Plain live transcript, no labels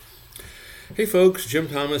Hey folks, Jim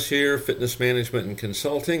Thomas here, Fitness Management and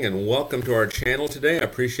Consulting, and welcome to our channel today. I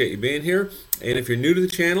appreciate you being here. And if you're new to the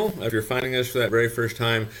channel, if you're finding us for that very first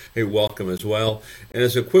time, hey, welcome as well. And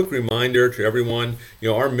as a quick reminder to everyone,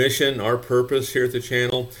 our mission, our purpose here at the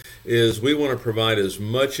channel is we want to provide as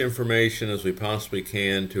much information as we possibly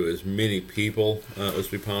can to as many people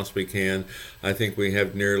as we possibly can. I think we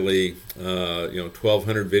have nearly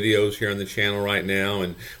 1,200 videos here on the channel right now,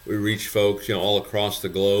 and we reach folks all across the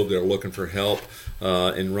globe that are looking for help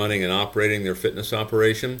in running and operating their fitness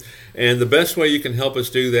operation. And the best way you can help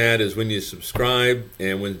us do that is when you subscribe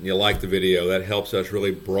and when you like the video. That helps us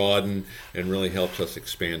really broaden and really helps us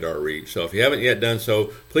expand our reach. So if you haven't yet done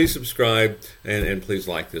so, please subscribe and please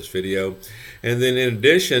like this video. And then in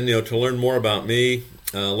addition, to learn more about me,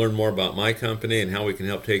 learn more about my company and how we can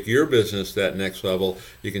help take your business to that next level,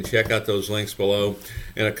 you can check out those links below.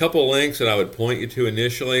 And a couple links that I would point you to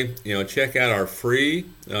initially, check out our free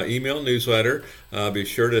email newsletter. Be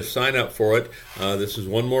sure to sign up for it. This is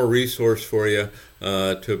one more resource for you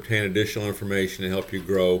to obtain additional information to help you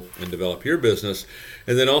grow and develop your business.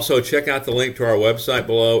 And then also check out the link to our website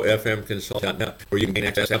below, fmconsult.net, where you can gain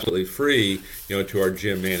access absolutely free to our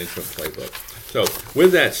gym management playbook. So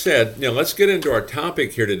with that said, let's get into our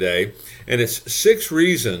topic here today, and it's 6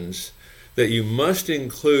 reasons that you must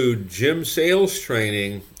include gym sales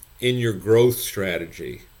training in your growth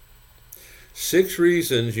strategy. 6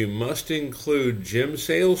 reasons you must include gym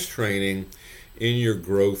sales training in your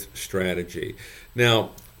growth strategy.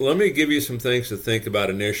 Now, let me give you some things to think about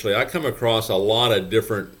initially. I come across a lot of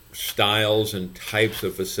different styles and types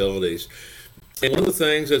of facilities. And one of the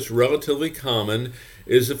things that's relatively common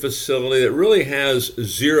is a facility that really has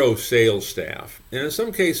 0 sales staff. And in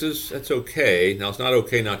some cases, that's okay. Now, it's not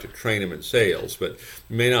okay not to train them in sales, but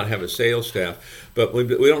you may not have a sales staff. But we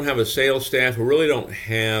don't have a sales staff. We really don't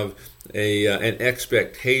have an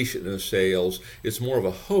expectation of sales. It's more of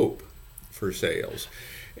a hope for sales.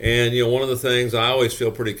 And one of the things I always feel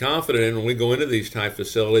pretty confident in when we go into these type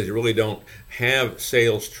facilities, you really don't have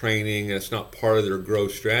sales training, and it's not part of their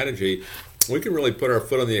growth strategy. We can really put our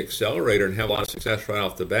foot on the accelerator and have a lot of success right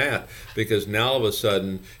off the bat, because now all of a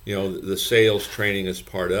sudden, the sales training is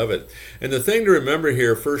part of it. And the thing to remember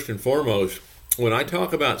here, first and foremost, when I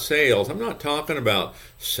talk about sales, I'm not talking about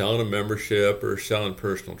selling a membership or selling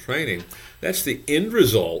personal training. That's the end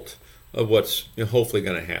result of what's hopefully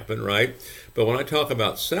going to happen, right? But when I talk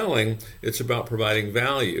about selling, it's about providing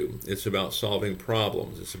value. It's about solving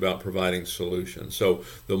problems. It's about providing solutions. So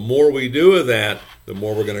the more we do of that, the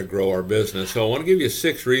more we're going to grow our business. So I want to give you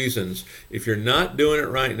 6 reasons. If you're not doing it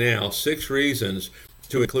right now, 6 reasons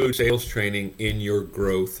to include sales training in your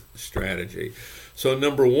growth strategy. So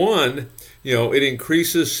number 1, it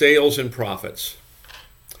increases sales and profits.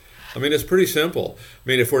 I mean, it's pretty simple. I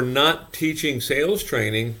mean, if we're not teaching sales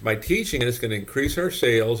training, by teaching it, it's going to increase our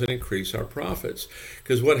sales and increase our profits.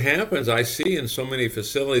 Because what happens, I see in so many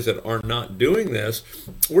facilities that are not doing this,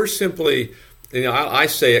 we're simply, I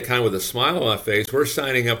say it kind of with a smile on my face, we're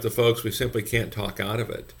signing up the folks we simply can't talk out of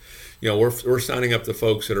it. We're signing up the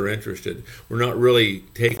folks that are interested. We're not really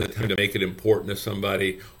taking the time to make it important to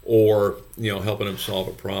somebody or, helping them solve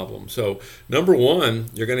a problem. So number 1,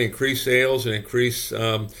 you're going to increase sales and increase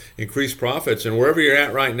profits. And wherever you're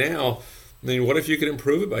at right now, I mean, what if you could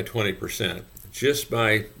improve it by 20% just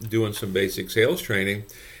by doing some basic sales training?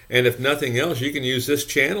 And if nothing else, you can use this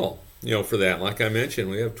channel, for that. Like I mentioned,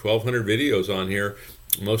 we have 1,200 videos on here.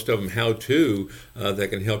 Most of them how-to that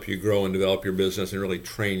can help you grow and develop your business and really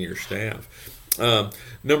train your staff.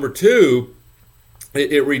 Number 2,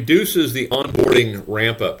 it reduces the onboarding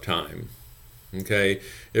ramp-up time. Okay,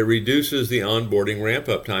 it reduces the onboarding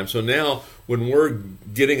ramp-up time. So now when we're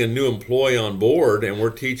getting a new employee on board and we're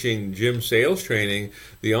teaching gym sales training,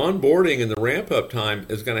 the onboarding and the ramp-up time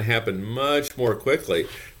is going to happen much more quickly,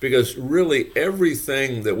 because really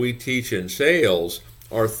everything that we teach in sales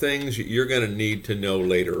are things you're going to need to know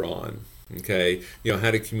later on. Okay,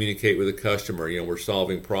 how to communicate with a customer. We're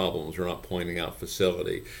solving problems. We're not pointing out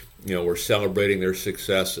facility. We're celebrating their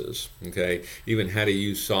successes. Okay, even how to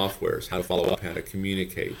use softwares, how to follow up, how to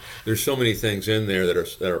communicate. There's so many things in there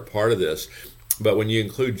that are part of this. But when you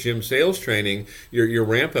include gym sales training, your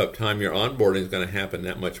ramp up time, your onboarding is going to happen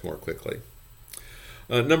that much more quickly.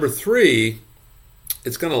 Number 3,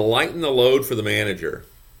 it's going to lighten the load for the manager.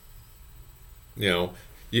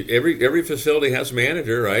 Every facility has a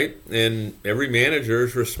manager, right? And every manager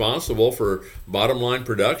is responsible for bottom line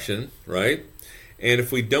production, right? And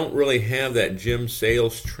if we don't really have that gym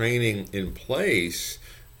sales training in place,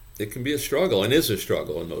 it can be a struggle, and is a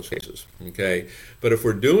struggle in most cases, okay? But if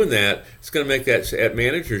we're doing that, it's going to make that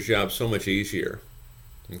manager's job so much easier,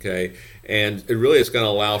 Okay, and it really is going to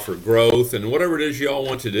allow for growth and whatever it is you all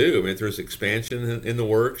want to do. I mean, if there's expansion in the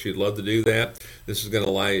works, you'd love to do that. This is going to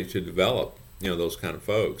allow you to develop, those kind of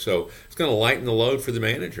folks. So it's going to lighten the load for the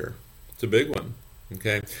manager. It's a big one.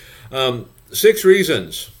 Okay, 6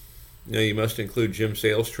 reasons you must include gym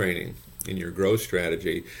sales training in your growth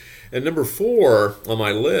strategy. And number 4 on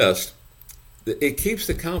my list, it keeps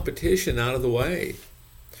the competition out of the way.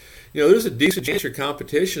 There's a decent chance your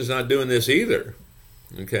competition is not doing this either.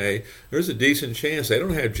 Okay, there's a decent chance they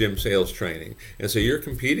don't have gym sales training, and so you're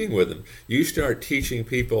competing with them. You start teaching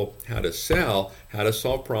people how to sell, how to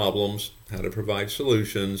solve problems, how to provide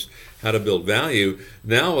solutions, how to build value.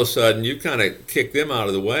 Now all of a sudden you kind of kick them out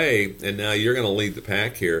of the way, and now you're going to lead the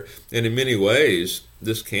pack here. And in many ways,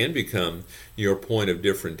 this can become your point of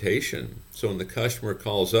differentiation. So when the customer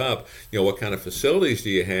calls up, what kind of facilities do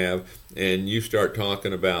you have? And you start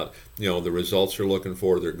talking about, the results they're looking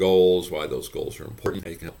for, their goals, why those goals are important, how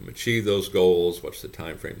you can help them achieve those goals, what's the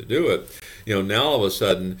time frame to do it. Now all of a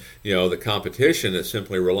sudden, the competition is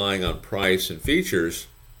simply relying on price and features,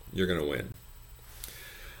 you're going to win.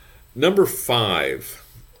 Number 5.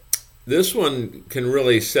 This one can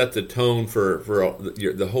really set the tone for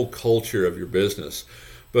the whole culture of your business.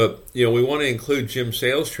 But, we want to include gym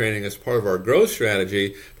sales training as part of our growth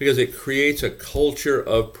strategy because it creates a culture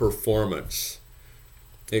of performance.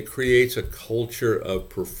 It creates a culture of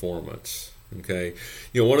performance. Okay.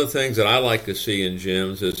 One of the things that I like to see in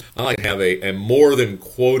gyms is I like to have a more than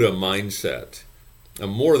quota mindset. A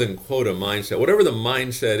more than quota mindset. Whatever the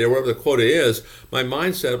mindset is, whatever the quota is, my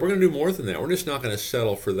mindset, we're going to do more than that. We're just not going to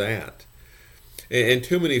settle for that. And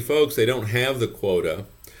too many folks, they don't have the quota.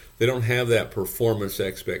 They don't have that performance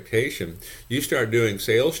expectation. You start doing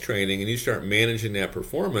sales training and you start managing that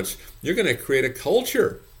performance, you're going to create a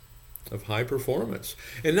culture of high performance.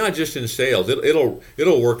 And not just in sales.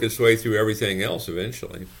 It'll work its way through everything else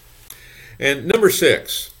eventually. And number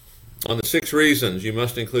 6, on the 6 reasons you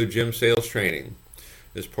must include gym sales training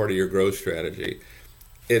as part of your growth strategy.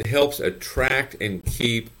 It helps attract and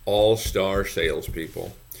keep all-star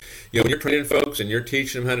salespeople. When you're training folks and you're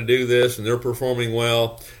teaching them how to do this and they're performing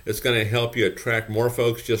well, it's going to help you attract more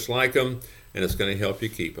folks just like them, and it's going to help you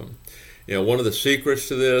keep them. One of the secrets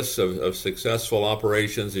to this, of successful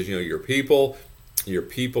operations, is, your people. Your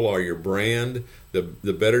people are your brand.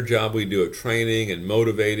 The better job we do of training and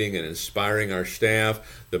motivating and inspiring our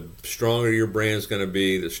staff, the stronger your brand is going to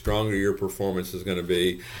be, the stronger your performance is going to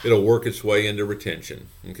be. It'll work its way into retention.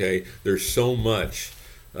 Okay, there's so much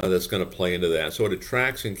that's going to play into that. So it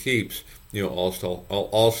attracts and keeps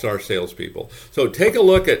all-star salespeople. So take a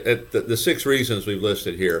look at the 6 reasons we've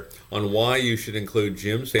listed here on why you should include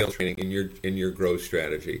gym sales training in your growth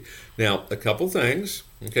strategy. Now, a couple things.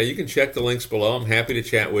 Okay, you can check the links below. I'm happy to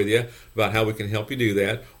chat with you about how we can help you do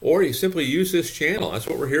that. Or you simply use this channel. That's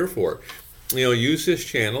what we're here for. Use this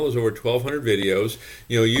channel. There's over 1,200 videos.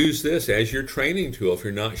 Use this as your training tool. If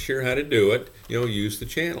you're not sure how to do it, use the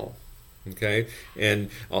channel. Okay,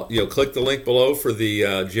 and click the link below for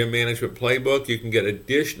the Gym Management Playbook. You can get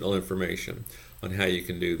additional information on how you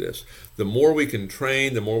can do this. The more we can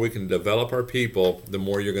train, the more we can develop our people, the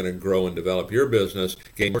more you're going to grow and develop your business,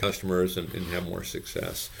 gain more customers, and have more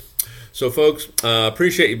success. So, folks,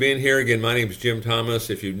 appreciate you being here. Again, my name is Jim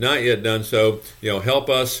Thomas. If you've not yet done so, help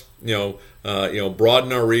us,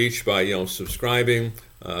 broaden our reach by, subscribing,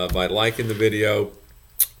 by liking the video.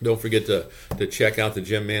 Don't forget to check out the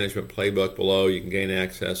Gym Management Playbook below. You can gain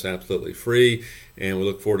access absolutely free, and we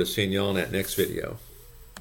look forward to seeing you all in that next video.